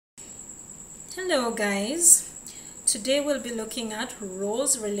Hello guys, today we'll be looking at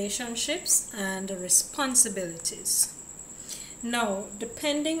roles, relationships and responsibilities. Now,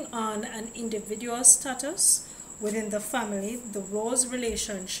 depending on an individual's status within the family, the roles,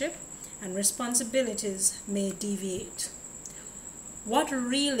 relationship and responsibilities may deviate. What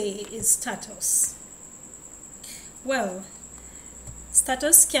really is status? Well,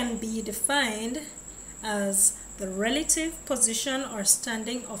 status can be defined as the relative position or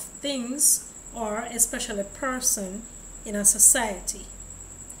standing of things or especially a person in a society.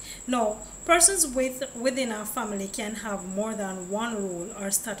 Now, persons within a family can have more than one role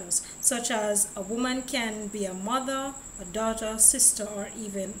or status, such as a woman can be a mother, a daughter, sister, or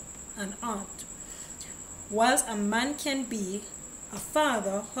even an aunt, whilst a man can be a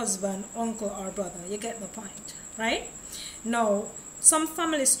father, husband, uncle, or brother. You get the point, right? Now, some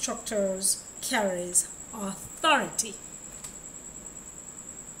family structures carries authority.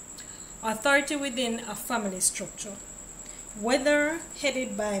 Authority within a family structure. Whether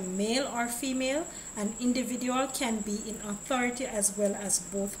headed by male or female, an individual can be in authority as well as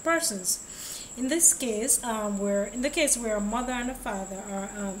both persons. In this case, where a mother and a father are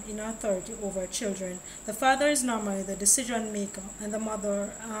in authority over children, the father is normally the decision maker, and the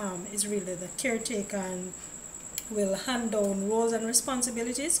mother is really the caretaker and will hand down roles and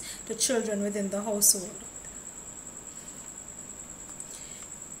responsibilities to children within the household.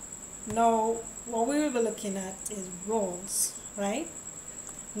 Now, what we will be looking at is roles, right?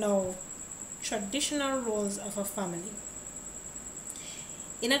 Now, traditional roles of a family.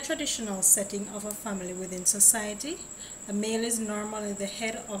 In a traditional setting of a family within society, a male is normally the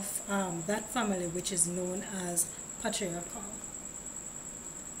head of that family, which is known as patriarchal.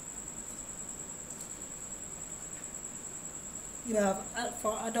 You have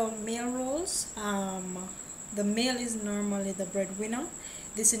for adult male roles, the male is normally the breadwinner.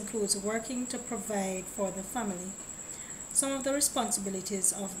 This includes working to provide for the family. Some of the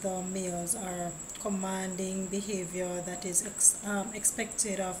responsibilities of the males are commanding behavior that is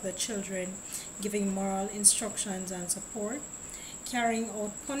expected of the children, giving moral instructions and support, carrying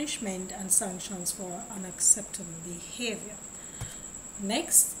out punishment and sanctions for unacceptable behavior.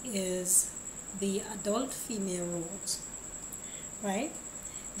 Next is the adult female roles, right?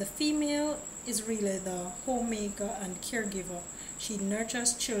 The female is really the homemaker and caregiver. She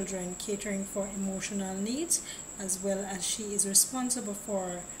nurtures children, catering for emotional needs, as well as she is responsible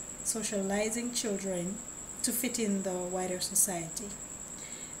for socializing children to fit in the wider society.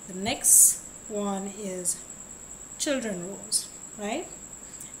 The next one is children roles, right?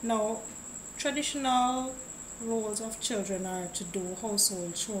 Now, traditional roles of children are to do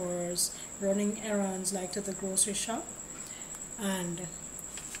household chores, running errands like to the grocery shop, and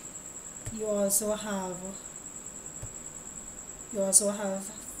you also have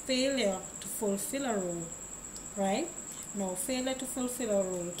failure to fulfill a role, right? Now, failure to fulfill a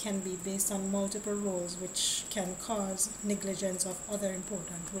role can be based on multiple roles, which can cause negligence of other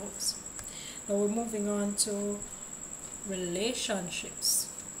important roles. Now, we're moving on to relationships.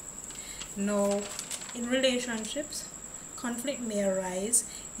 Now, in relationships, conflict may arise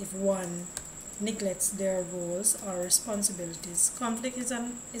if one neglects their roles or responsibilities. Conflict is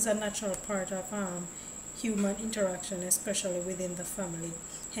a natural part of human interaction, especially within the family.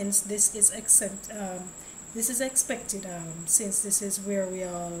 Hence, this is expected since this is where we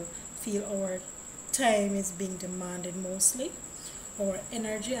all feel our time is being demanded mostly. Our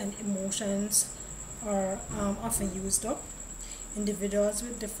energy and emotions are often used up. Individuals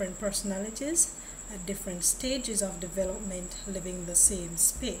with different personalities at different stages of development living the same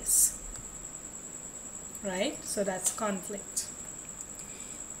space. Right? So that's conflict.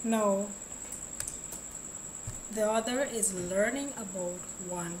 Now, the other is learning about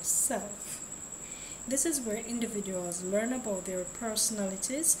oneself. This is where individuals learn about their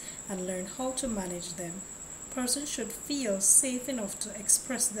personalities and learn how to manage them. Persons should feel safe enough to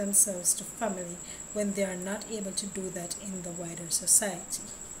express themselves to family when they are not able to do that in the wider society.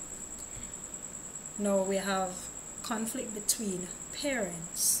 Now we have conflict between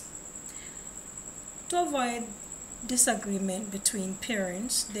parents. To avoid disagreement between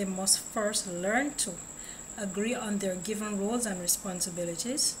parents, they must first learn to agree on their given roles and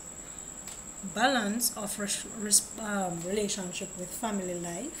responsibilities, balance of relationship with family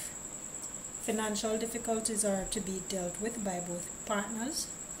life. Financial difficulties are to be dealt with by both partners,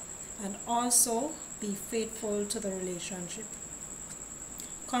 and also be faithful to the relationship.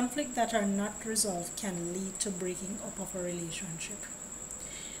 Conflicts that are not resolved can lead to breaking up of a relationship.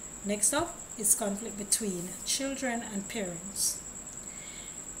 Next up is conflict between children and parents.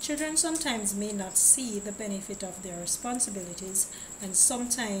 Children sometimes may not see the benefit of their responsibilities and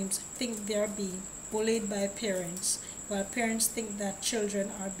sometimes think they are being bullied by parents, while parents think that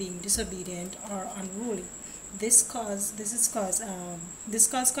children are being disobedient or unruly. This cause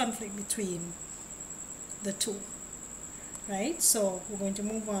conflict between the two, right? So we're going to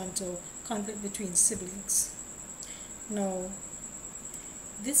move on to conflict between siblings. Now,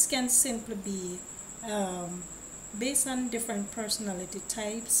 this can simply be based on different personality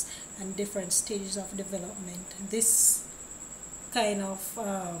types and different stages of development. This kind of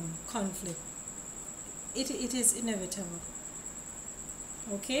conflict, it is inevitable.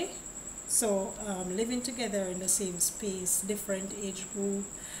 Okay, so living together in the same space, different age group,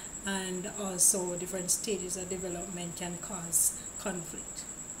 and also different stages of development can cause conflict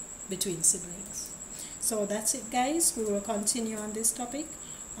between siblings. So that's it, guys. We will continue on this topic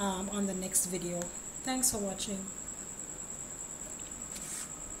on the next video. Thanks for watching.